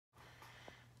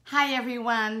Hi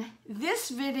everyone. This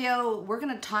video we're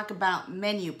going to talk about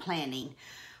menu planning.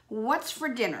 What's for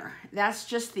dinner? That's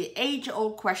just the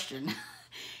age-old question.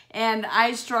 And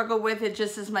I struggle with it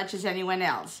just as much as anyone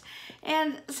else.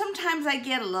 And sometimes I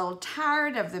get a little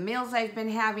tired of the meals I've been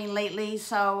having lately,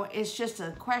 so it's just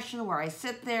a question where I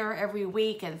sit there every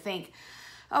week and think,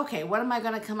 okay, what am I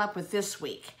going to come up with this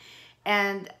week?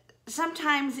 And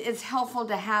sometimes it's helpful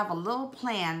to have a little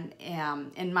plan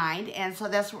in mind, and so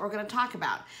that's what we're going to talk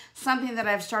about. Something that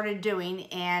I've started doing,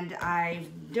 and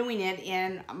I'm doing it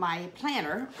in my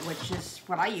planner, which is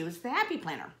what I use, the Happy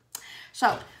Planner.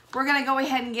 So we're going to go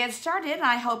ahead and get started, and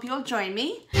I hope you'll join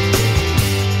me.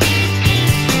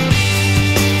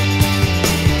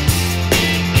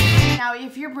 Now,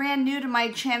 if you're brand new to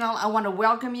my channel, I want to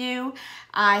welcome you.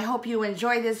 I hope you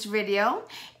enjoy this video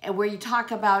where you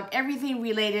talk about everything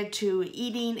related to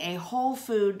eating a whole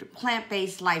food,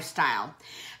 plant-based lifestyle.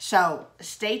 So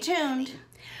stay tuned.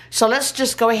 So let's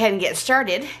just go ahead and get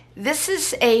started. This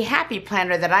is a Happy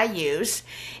Planner that I use,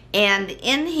 and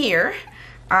in here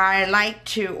I like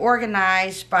to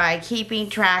organize by keeping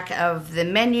track of the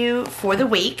menu for the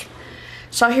week.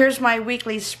 So here's my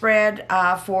weekly spread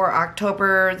for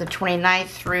October the 29th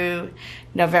through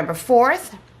November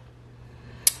 4th.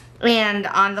 And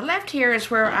on the left here is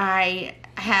where I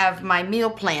have my meal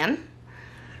plan.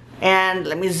 And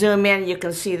let me zoom in, you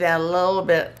can see that a little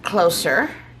bit closer.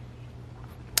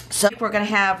 So we're going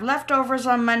to have leftovers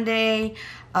on Monday,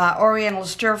 Oriental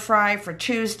stir fry for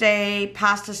Tuesday,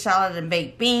 pasta salad and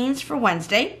baked beans for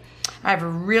Wednesday. I have a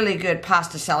really good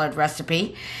pasta salad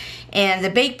recipe. And the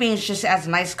baked beans just adds a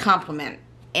nice complement.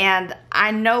 And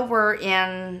I know we're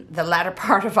in the latter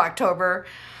part of October,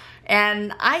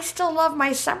 and I still love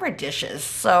my summer dishes.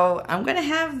 So I'm going to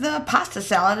have the pasta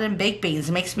salad and baked beans.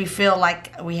 It makes me feel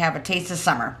like we have a taste of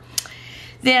summer.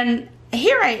 Then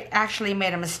here I actually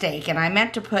made a mistake, and I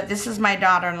meant to put, this is my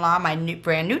daughter-in-law, my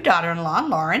brand new daughter-in-law,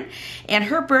 Lauren, and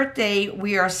her birthday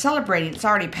we are celebrating. It's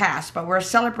already passed, but we're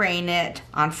celebrating it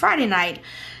on Friday night.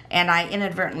 And I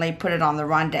inadvertently put it on the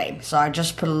wrong day. So I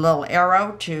just put a little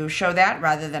arrow to show that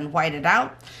rather than white it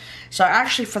out. So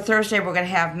actually for Thursday we're going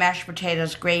to have mashed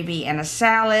potatoes, gravy, and a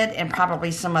salad, and probably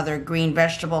some other green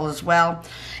vegetable as well.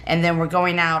 And then we're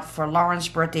going out for Lauren's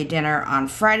birthday dinner on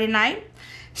Friday night.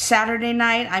 Saturday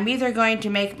night I'm either going to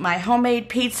make my homemade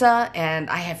pizza, and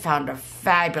I have found a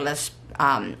fabulous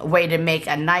way to make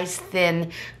a nice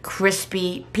thin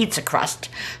crispy pizza crust.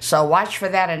 So watch for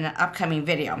that in an upcoming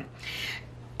video.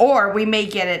 Or we may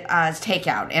get it as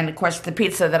takeout. And of course, the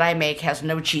pizza that I make has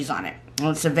no cheese on it.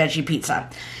 It's a veggie pizza.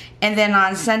 And then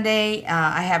on Sunday,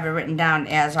 I have it written down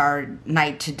as our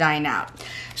night to dine out.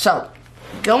 So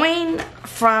going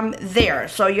from there,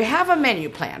 so you have a menu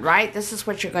plan, right? This is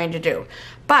what you're going to do.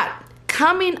 But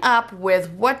coming up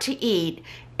with what to eat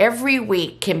every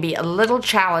week can be a little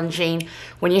challenging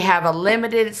when you have a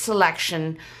limited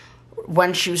selection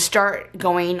once you start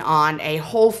going on a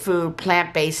whole food,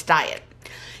 plant-based diet.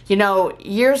 You know,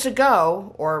 years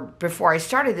ago, or before I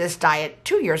started this diet,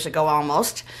 2 years ago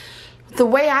almost, the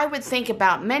way I would think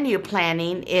about menu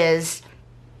planning is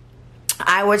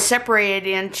I would separate it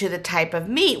into the type of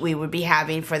meat we would be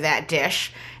having for that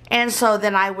dish. And so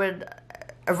then I would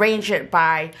arrange it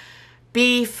by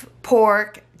beef,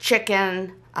 pork,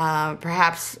 chicken,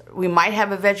 perhaps we might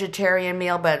have a vegetarian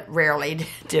meal, but rarely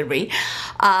did we.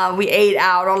 We ate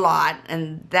out a lot,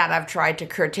 and that I've tried to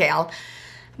curtail.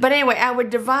 But anyway, I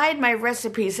would divide my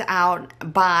recipes out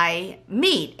by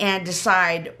meat and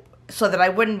decide so that I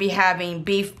wouldn't be having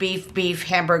beef, beef, beef,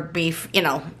 hamburger, beef, you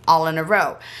know, all in a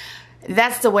row.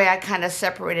 That's the way I kind of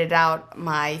separated out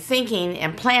my thinking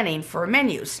and planning for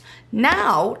menus.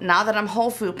 Now that I'm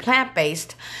whole food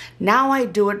plant-based, now I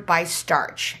do it by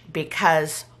starch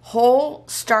because whole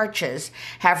starches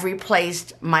have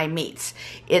replaced my meats.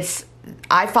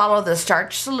 I follow the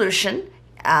starch solution.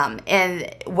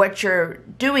 And what you're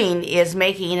doing is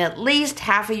making at least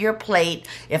half of your plate,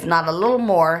 if not a little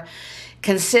more,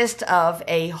 consist of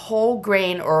a whole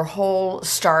grain or whole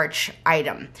starch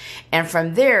item. And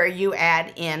from there, you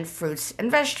add in fruits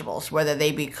and vegetables, whether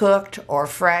they be cooked or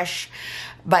fresh.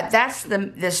 But that's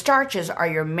the starches are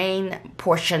your main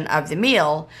portion of the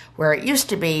meal, where it used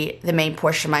to be the main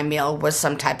portion of my meal was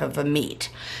some type of a meat.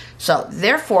 So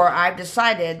therefore, I've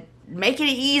decided, make it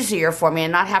easier for me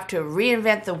and not have to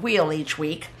reinvent the wheel each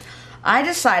week, I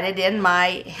decided in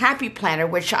my Happy Planner,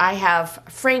 which I have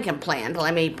Frankenplanned.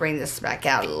 Let me bring this back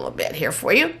out a little bit here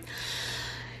for you.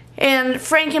 And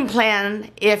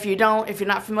Frankenplan, if you're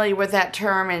not familiar with that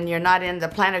term and you're not in the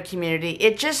planner community,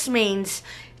 it just means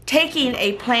taking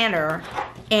a planner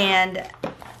and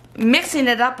mixing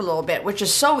it up a little bit, which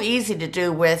is so easy to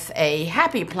do with a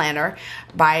happy planner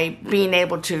by being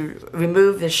able to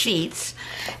remove the sheets.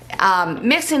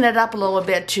 Mixing it up a little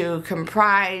bit to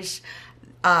comprise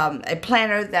a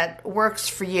planner that works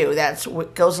for you, that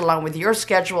goes along with your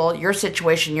schedule, your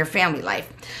situation, your family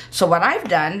life. So what I've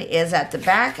done is at the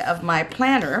back of my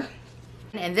planner,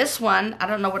 and this one, I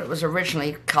don't know what it was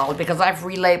originally called because I've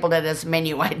relabeled it as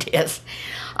menu ideas.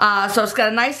 So it's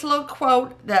got a nice little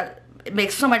quote that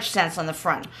makes so much sense on the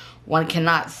front. One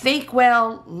cannot think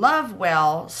well, love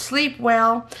well, sleep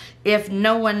well if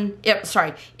one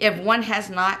has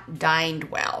not dined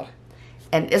well.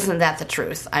 And isn't that the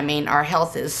truth? I mean, our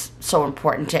health is so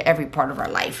important to every part of our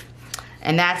life.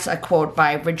 And that's a quote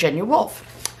by Virginia Woolf.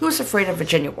 Who's afraid of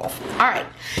Virginia Woolf? All right,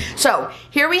 so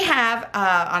here we have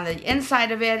on the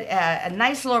inside of it a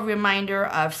nice little reminder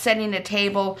of setting the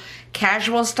table,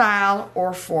 casual style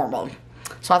or formal.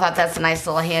 So I thought that's a nice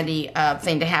little handy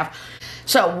thing to have.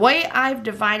 So the way I've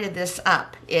divided this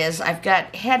up is I've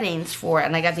got headings for it,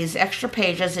 and I got these extra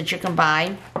pages that you can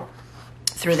buy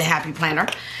through the Happy Planner.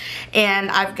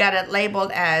 And I've got it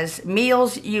labeled as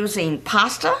meals using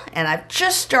pasta, and I've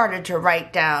just started to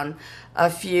write down a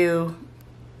few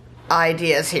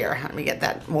ideas here. Let me get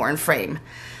that more in frame.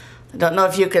 I don't know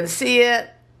if you can see it.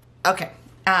 Okay.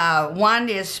 One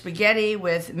is spaghetti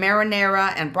with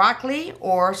marinara and broccoli,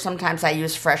 or sometimes I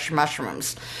use fresh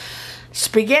mushrooms.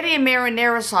 Spaghetti and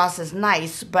marinara sauce is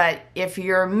nice, but if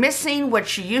you're missing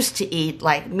what you used to eat,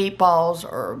 like meatballs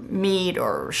or meat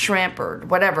or shrimp or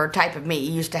whatever type of meat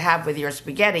you used to have with your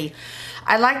spaghetti,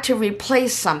 I like to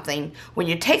replace something. When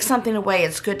you take something away,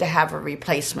 it's good to have a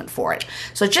replacement for it.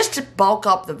 So just to bulk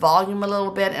up the volume a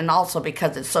little bit, and also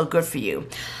because it's so good for you,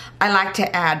 I like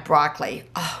to add broccoli.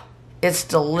 Oh, it's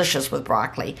delicious with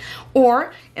broccoli.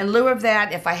 Or, in lieu of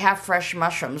that, if I have fresh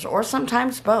mushrooms, or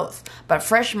sometimes both. But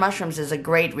fresh mushrooms is a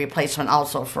great replacement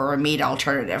also for a meat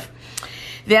alternative.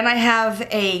 Then I have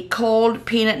a cold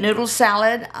peanut noodle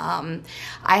salad.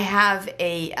 I have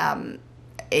a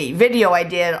video I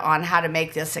did on how to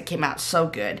make this that came out so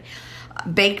good.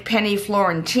 Baked penny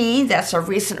Florentine, that's a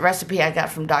recent recipe I got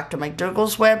from Dr.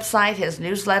 McDougall's website, his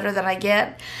newsletter that I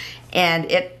get.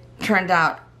 And it turned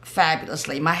out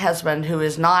fabulously. My husband, who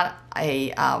is not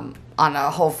on a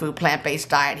whole food plant-based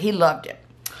diet, he loved it.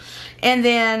 And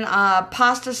then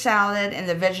pasta salad and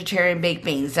the vegetarian baked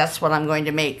beans. That's what I'm going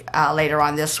to make later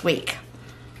on this week.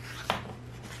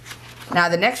 Now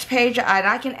the next page,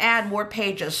 I can add more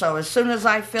pages, so as soon as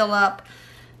I fill up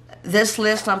this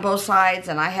list on both sides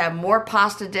and I have more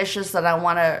pasta dishes that I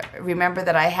want to remember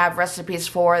that I have recipes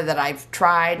for, that I've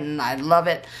tried and I love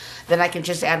it, then I can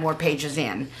just add more pages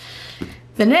in.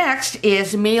 The next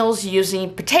is meals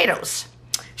using potatoes.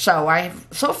 So I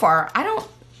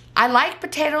like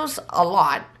potatoes a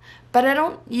lot, but I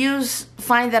don't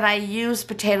find that I use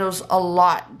potatoes a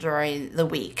lot during the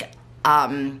week.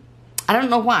 I don't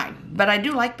know why, but I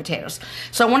do like potatoes.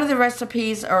 So one of the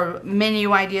recipes or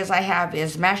menu ideas I have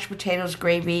is mashed potatoes,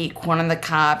 gravy, corn on the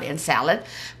cob, and salad.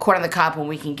 Corn on the cob when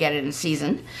we can get it in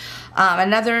season.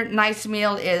 Another nice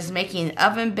meal is making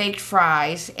oven-baked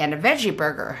fries and a veggie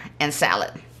burger and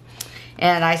salad.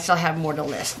 And I still have more to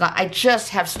list. Now, I just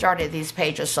have started these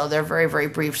pages, so they're very, very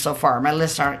brief so far. My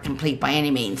lists aren't complete by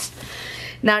any means.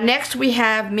 Now, next we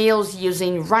have meals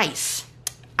using rice.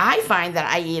 I find that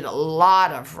I eat a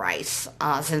lot of rice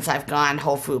since I've gone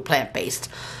whole food plant-based.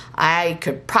 I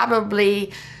could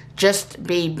probably just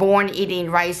be born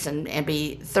eating rice and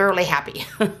be thoroughly happy.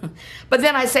 But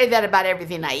then I say that about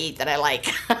everything I eat that I like.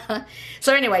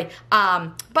 So anyway,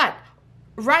 but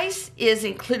rice is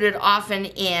included often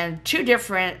in two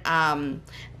different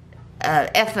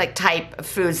ethnic type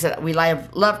foods that we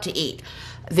love to eat.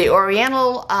 The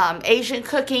Oriental Asian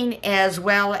cooking, as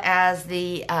well as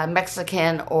the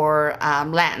Mexican or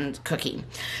Latin cooking.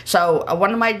 So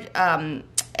one of my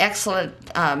excellent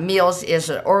meals is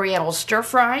an Oriental stir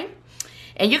fry.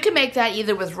 And you can make that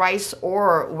either with rice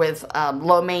or with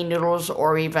lo mein noodles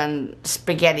or even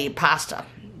spaghetti pasta.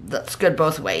 That's good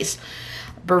both ways.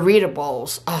 Burrito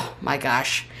bowls, oh my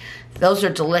gosh. Those are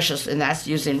delicious, and that's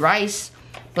using rice.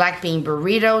 Black bean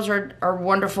burritos are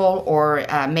wonderful, or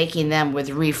making them with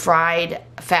refried,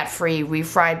 fat-free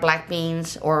refried black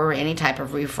beans, or any type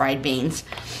of refried beans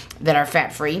that are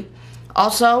fat-free.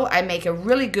 Also, I make a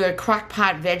really good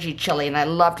crock-pot veggie chili, and I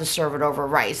love to serve it over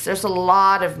rice. There's a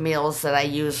lot of meals that I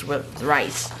use with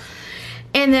rice.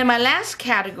 And then my last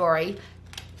category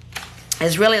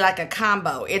is really like a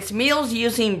combo. It's meals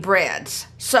using breads.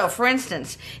 So for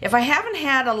instance, if I haven't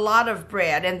had a lot of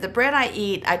bread, and the bread I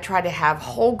eat, I try to have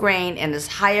whole grain and as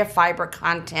high a fiber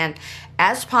content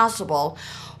as possible,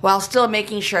 while still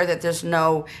making sure that there's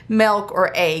no milk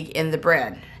or egg in the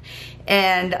bread.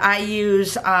 And I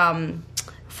use,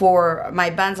 for my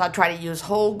buns, I'll try to use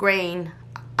whole grain,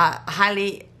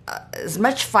 as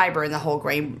much fiber in the whole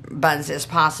grain buns as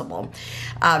possible.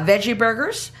 Veggie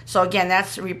burgers, so again,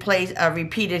 that's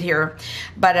repeated here,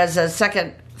 but as a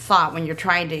second thought when you're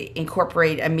trying to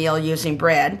incorporate a meal using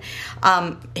bread.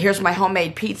 Here's my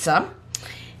homemade pizza.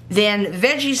 Then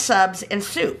veggie subs and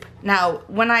soup. Now,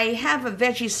 when I have a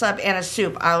veggie sub and a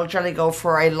soup, I'll generally go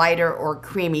for a lighter or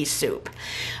creamy soup.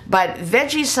 But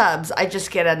veggie subs, I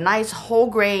just get a nice whole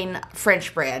grain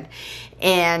French bread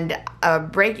and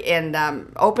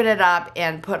open it up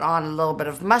and put on a little bit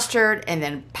of mustard and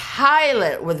then pile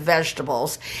it with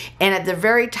vegetables. And at the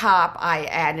very top, I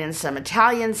add in some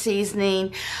Italian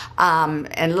seasoning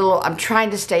I'm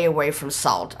trying to stay away from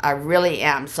salt. I really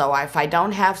am. So if I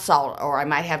don't have salt, or I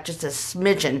might have just a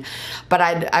smidgen, but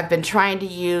I've been trying to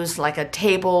use like a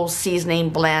table seasoning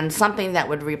blend, something that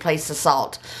would replace the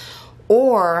salt.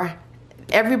 Or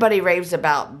everybody raves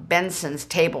about Benson's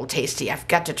Table Tasty. I've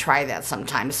got to try that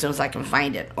sometime as soon as I can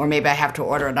find it. Or maybe I have to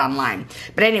order it online.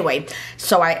 But anyway,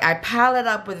 so I pile it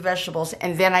up with vegetables,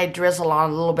 and then I drizzle on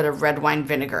a little bit of red wine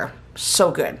vinegar.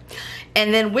 So good.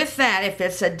 And then with that, if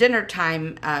it's a dinner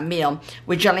time meal,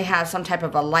 we generally have some type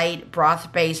of a light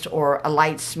broth-based or a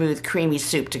light, smooth, creamy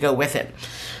soup to go with it.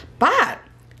 But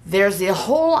there's the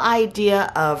whole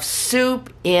idea of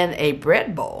soup in a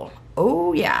bread bowl.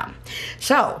 Oh, yeah.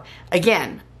 So,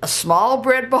 again, a small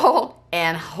bread bowl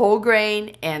and whole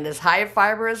grain and as high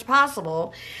fiber as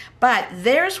possible. But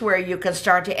there's where you can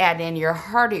start to add in your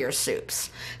heartier soups.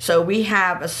 So we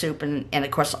have a soup and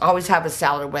of course, always have a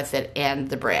salad with it and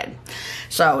the bread.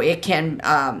 So it can,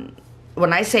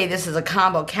 when I say this is a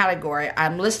combo category,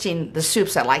 I'm listing the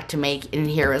soups I like to make in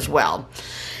here as well.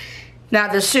 Now,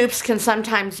 the soups can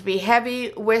sometimes be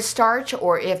heavy with starch,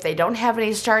 or if they don't have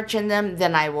any starch in them,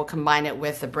 then I will combine it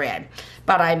with the bread.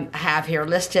 But I have here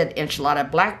listed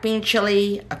enchilada black bean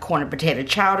chili, a corn and potato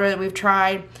chowder that we've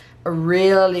tried, a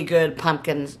really good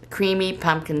creamy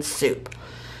pumpkin soup.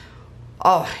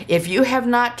 Oh, if you have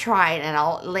not tried, and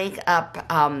I'll link up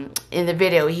in the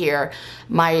video here,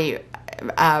 my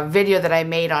video that I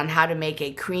made on how to make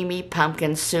a creamy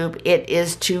pumpkin soup. It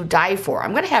is to die for.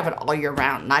 I'm going to have it all year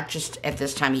round, not just at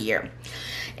this time of year.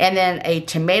 And then a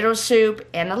tomato soup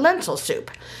and a lentil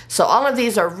soup. So all of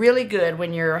these are really good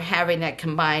when you're having it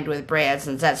combined with breads,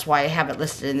 and that's why I have it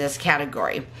listed in this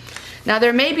category. Now,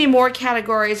 there may be more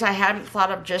categories I haven't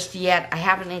thought of just yet. I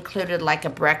haven't included like a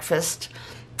breakfast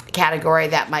category.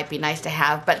 That might be nice to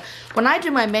have. But when I do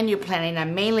my menu planning,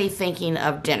 I'm mainly thinking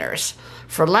of dinners.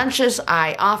 For lunches,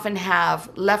 I often have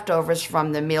leftovers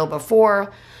from the meal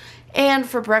before. And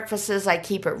for breakfasts, I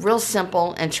keep it real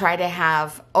simple and try to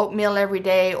have oatmeal every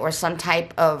day or some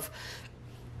type of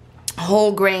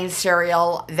whole grain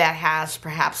cereal that has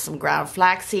perhaps some ground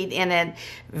flaxseed in it.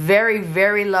 Very,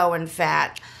 very low in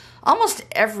fat. Almost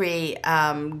every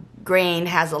grain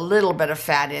has a little bit of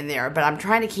fat in there, but I'm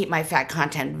trying to keep my fat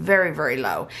content very, very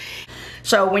low.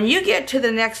 So when you get to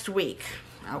the next week,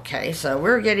 okay, so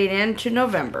we're getting into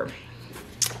November,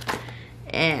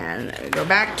 and go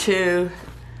back to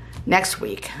next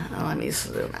week. Let me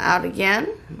zoom out again.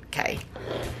 Okay.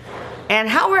 And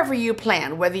however you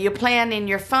plan, whether you plan in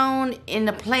your phone, in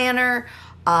the planner,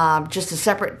 just a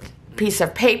separate piece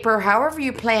of paper, however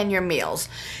you plan your meals,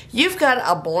 you've got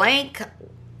a blank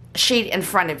sheet in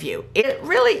front of you. It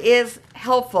really is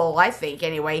helpful, I think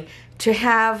anyway, to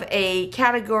have a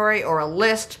category or a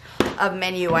list of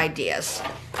menu ideas.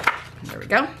 There we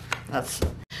go.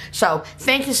 So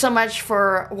thank you so much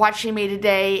for watching me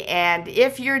today, and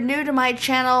if you're new to my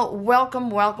channel, welcome,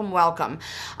 welcome, welcome.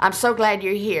 I'm so glad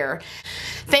you're here.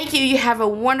 Thank you. You have a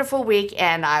wonderful week,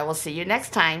 and I will see you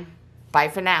next time. Bye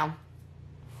for now.